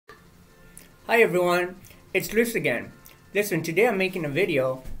Hi everyone, it's Luis again. Listen, today I'm making a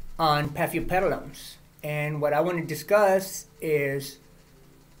video on Paphiopedilums, and what I want to discuss is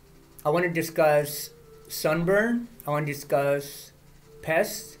sunburn, I want to discuss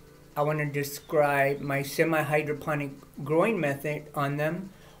pests, I want to describe my semi-hydroponic growing method on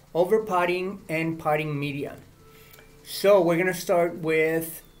them, overpotting and potting media. So we're going to start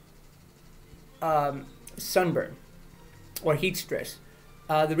with sunburn or heat stress.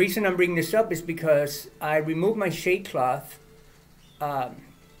 The reason I'm bringing this up is because I removed my shade cloth a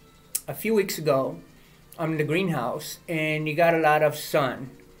few weeks ago on the greenhouse, and you got a lot of sun.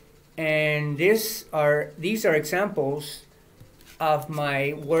 And these are examples of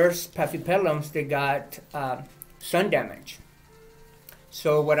my worst Paphiopedilums that got sun damage.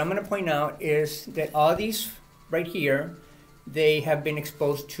 So what I'm going to point out is that all these right here, they have been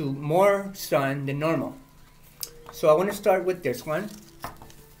exposed to more sun than normal. So I want to start with this one.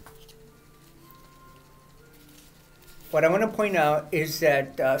 What I want to point out is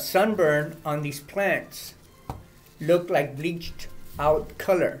that sunburn on these plants look like bleached out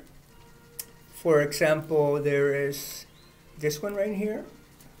color. For example, there is this one right here.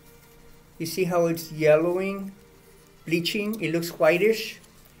 You see how it's yellowing, bleaching, it looks whitish.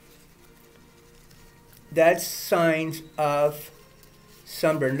 That's signs of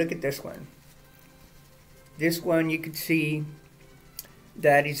sunburn. Look at this one. This one you can see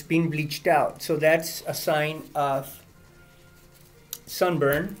that it's been bleached out. So that's a sign of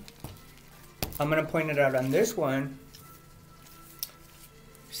sunburn. I'm going to point it out on this one.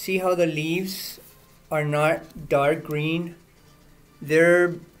 See how the leaves are not dark green?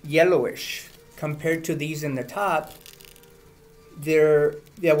 They're yellowish compared to these in the top. The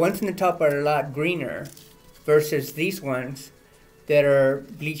ones in the top are a lot greener versus these ones that are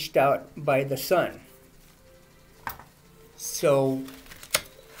bleached out by the sun. So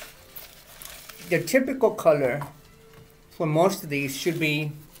the typical color for most of these should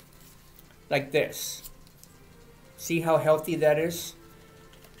be like this. See how healthy that is?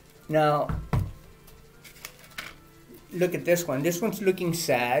 Now, look at this one. This one's looking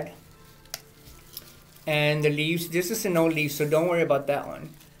sad. And the leaves, this is an old leaf, so don't worry about that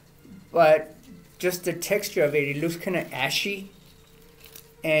one. But just the texture of it looks kind of ashy.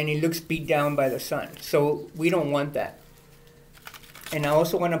 And it looks beat down by the sun. So we don't want that. And I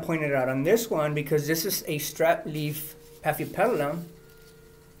also want to point it out on this one because this is a strap leaf Paphiopedilum,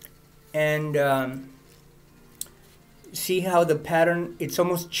 and see how the pattern, it's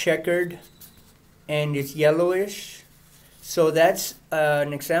almost checkered and it's yellowish. So that's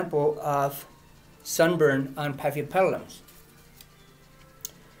an example of sunburn on Paphiopedilums.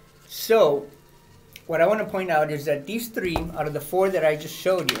 So what I want to point out is that these three out of the four that I just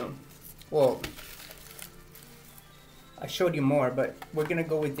showed you, well, I showed you more, but we're going to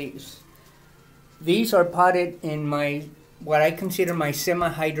go with these. These are potted in what I consider my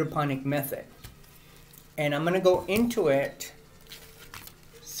semi-hydroponic method. And I'm going to go into it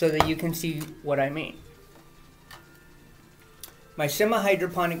so that you can see what I mean. My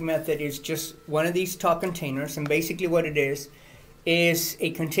semi-hydroponic method is just one of these tall containers, and basically what it is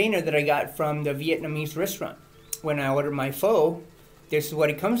a container that I got from the Vietnamese restaurant. When I ordered my pho, this is what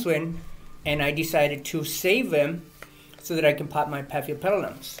it comes with, and I decided to save them so that I can pot my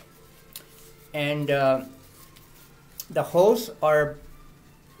Paphiopedilums. And the holes are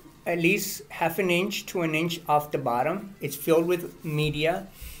at least half an inch to an inch off the bottom. It's filled with media,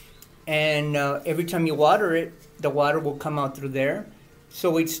 and every time you water it, the water will come out through there.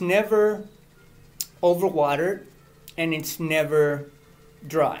 So it's never overwatered and it's never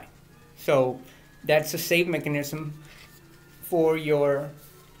dry. So that's a safe mechanism for your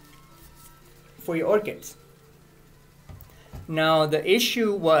orchids. Now the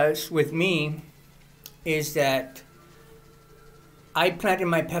issue was with me is that I planted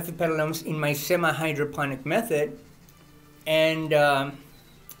my Paphiopedilums in my semi-hydroponic method, and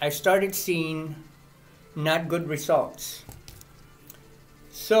I started seeing not good results.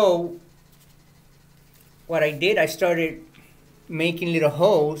 So what I did, I started making little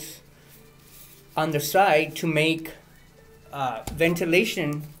holes on the side to make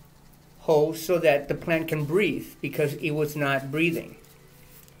ventilation holes so that the plant can breathe, because it was not breathing.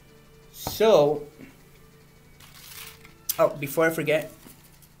 So before I forget,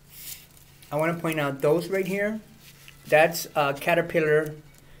 I want to point out those right here. That's a caterpillar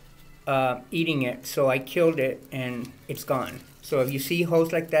eating it, so I killed it and it's gone. So if you see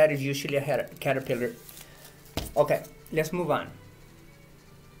holes like that, it's usually a caterpillar. Okay, let's move on.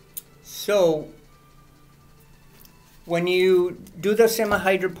 So when you do the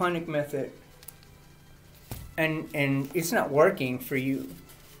semi-hydroponic method and it's not working for you,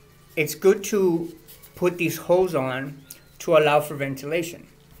 it's good to put these holes on to allow for ventilation.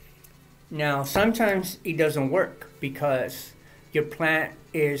 Now, sometimes it doesn't work because your plant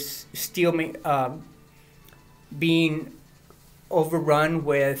is still being overrun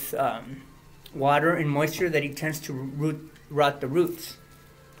with water and moisture that it tends to rot the roots.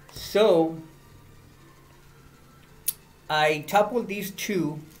 So I toppled these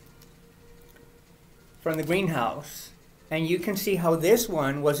two from the greenhouse, and you can see how this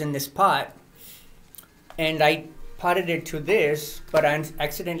one was in this pot, and I potted it to this, but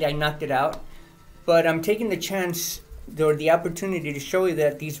accidentally I knocked it out. But I'm taking the chance or the opportunity to show you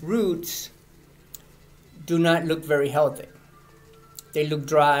that these roots do not look very healthy. They look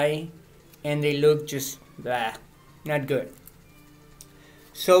dry and they look just blah, not good.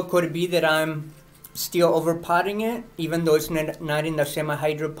 So could it be that I'm still over potting it even though it's not in the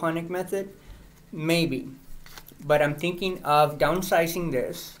semi-hydroponic method? Maybe. But I'm thinking of downsizing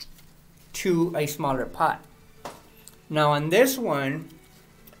this to a smaller pot. Now on this one,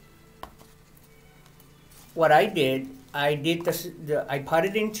 what I did I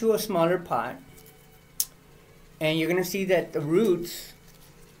potted into a smaller pot, and you're gonna see that the roots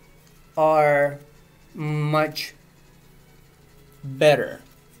are much better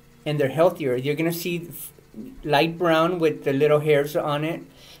and they're healthier. You're gonna see light brown with the little hairs on it,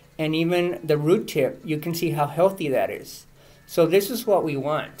 and even the root tip, you can see how healthy that is. So this is what we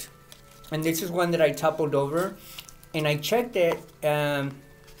want. And this is one that I toppled over, and I checked it at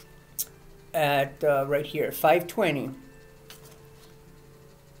right here, 520.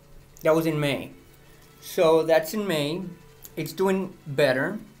 That was in May. So that's in May. It's doing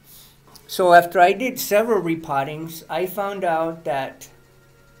better. So after I did several repottings, I found out that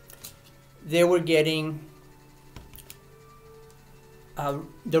they were getting,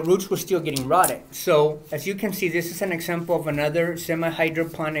 the roots were still getting rotted. So as you can see, this is an example of another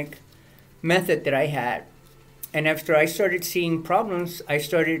semi-hydroponic method that I had. And after I started seeing problems, I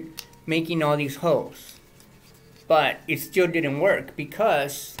started making all these holes. But it still didn't work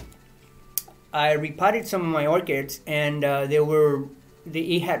because I repotted some of my orchids, and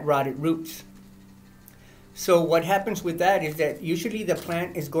they had rotted roots. So what happens with that is that usually the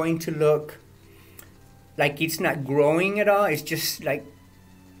plant is going to look like it's not growing at all. It's just like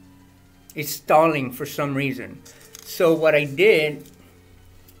it's stalling for some reason. So what I did,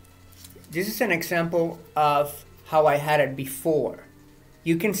 this is an example of how I had it before.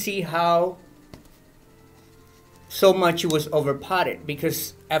 You can see how so much it was overpotted,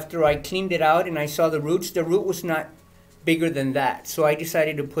 because after I cleaned it out and I saw the root was not bigger than that. So I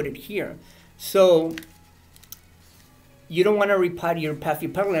decided to put it here. So you don't want to repot your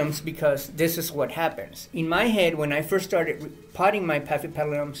Paphiopedilums because this is what happens. In my head, when I first started potting my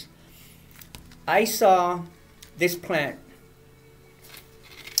Paphiopedilums, I saw this plant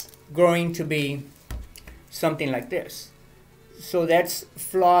growing to be something like this. So that's a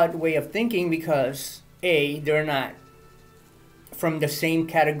flawed way of thinking because A, they're not from the same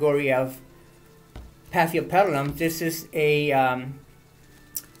category of Paphiopedilum. This is a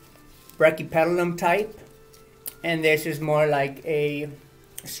Brachypedilum type, and this is more like a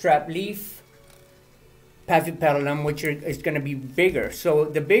strap leaf Paphiopedilum, which is going to be bigger. So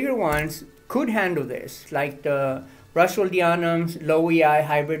the bigger ones could handle this, like the Russeldianums, Lowii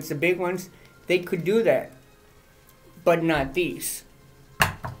hybrids, the big ones, they could do that, but not these.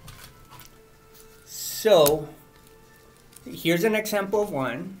 So here's an example of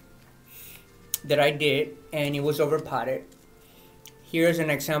one that I did, and it was overpotted. Here's an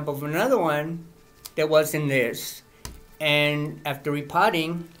example of another one that was in this, and after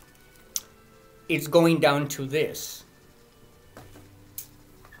repotting, it's going down to this.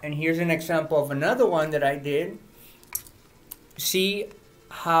 And here's an example of another one that I did. See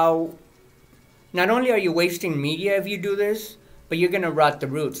how not only are you wasting media if you do this, but you're gonna rot the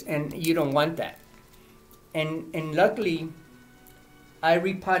roots, and you don't want that. And luckily, I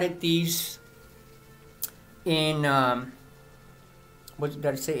repotted these in, what did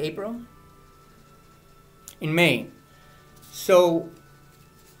I say, April? In May. So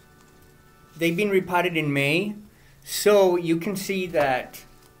they've been repotted in May. So you can see that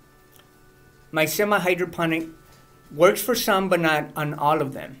my semi-hydroponic works for some, but not on all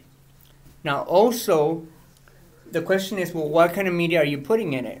of them. Now also, the question is, well, what kind of media are you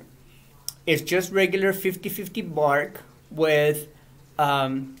putting in it? It's just regular 50-50 bark with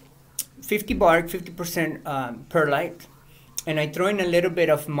 50 bark, 50% perlite. And I throw in a little bit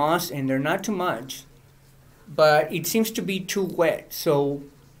of moss in there, not too much, but it seems to be too wet. So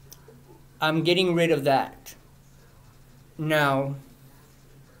I'm getting rid of that. Now,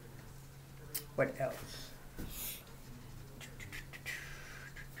 what else?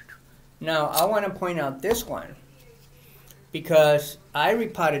 Now I want to point out this one because I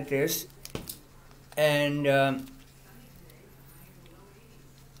repotted this, and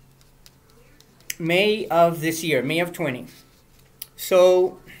May of this year, May of 20.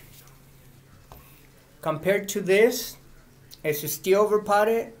 So compared to this, is it still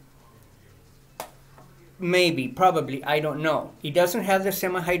overpotted? Maybe, probably, I don't know. It doesn't have the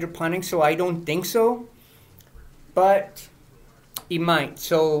semi-hydroponic, so I don't think so, but it might.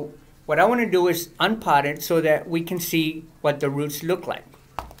 So what I want to do is unpot it so that we can see what the roots look like.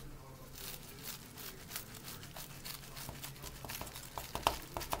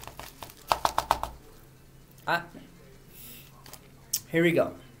 Here we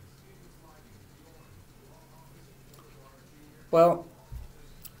go. Well,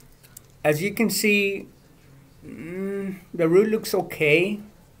 as you can see, the root looks okay.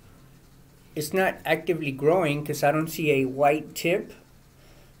 It's not actively growing because I don't see a white tip.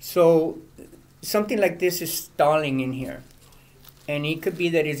 So something like this is stalling in here. And it could be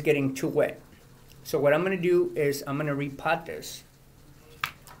that it's getting too wet. So what I'm going to do is I'm going to repot this.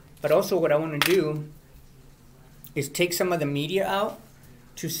 But also what I want to do is take some of the media out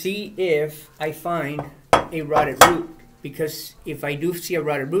to see if I find a rotted root. Because if I do see a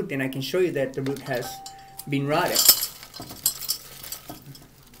rotted root, then I can show you that the root has been rotted.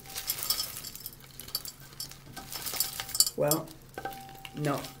 Well,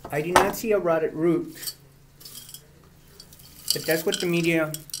 no, I did not see a rotted root. But that's what the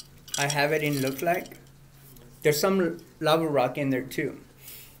media I have it in looks like. There's some lava rock in there too.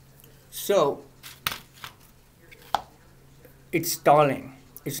 So it's stalling.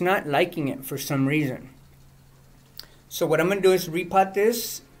 It's not liking it for some reason. So what I'm going to do is repot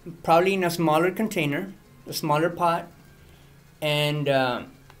this, probably in a smaller container, a smaller pot, and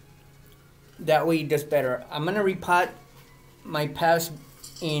that way it does better. I'm going to repot my paphs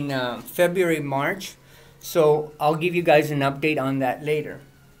in February, March, so I'll give you guys an update on that later.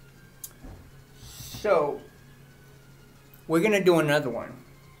 So we're going to do another one.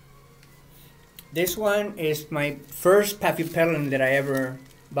 This one is my first Paphiopedilum that I ever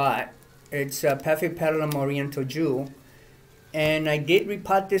bought. It's a Paphiopedilum Oriental Jewel, and I did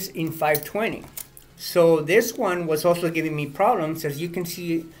repot this in 520. So this one was also giving me problems. As you can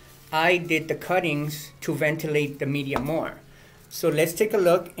see, I did the cuttings to ventilate the media more. So let's take a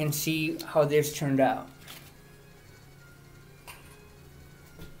look and see how this turned out.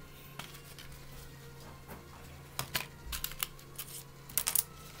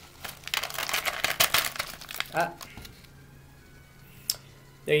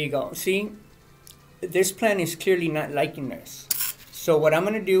 There you go. See, this plant is clearly not liking this. So what I'm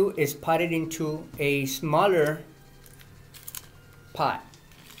going to do is pot it into a smaller pot.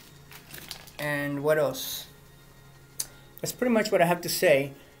 And what else? That's pretty much what I have to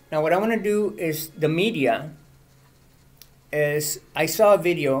say. Now what I want to do is the media is, I saw a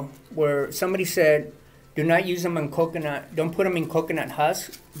video where somebody said, do not use them on coconut, don't put them in coconut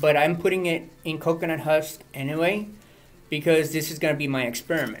husk, but I'm putting it in coconut husk anyway, because this is going to be my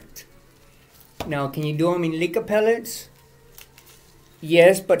experiment. Now, can you do them in leca pellets?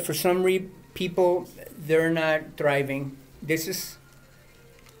 Yes, but for some people, they're not thriving. This is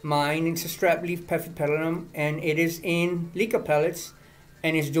mine. It's a strap leaf Paphiopedilum, and it is in leca pellets,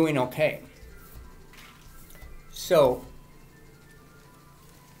 and it's doing okay. So,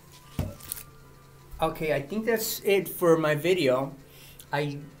 okay, I think that's it for my video.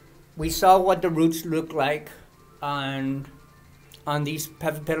 We saw what the roots look like on these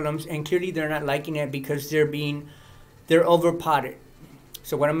Paphiopedilums, and clearly they're not liking it because they're over potted.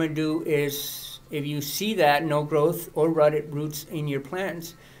 So what I'm going to do is, if you see that no growth or rotted roots in your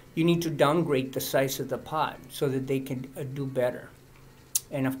plants, you need to downgrade the size of the pot so that they can do better.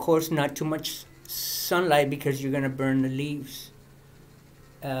 And of course, not too much sunlight because you're going to burn the leaves.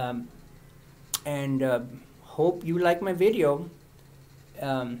 Hope you like my video.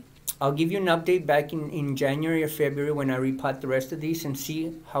 I'll give you an update back in January or February when I repot the rest of these and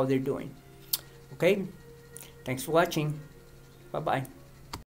see how they're doing. Okay? Thanks for watching. Bye-bye.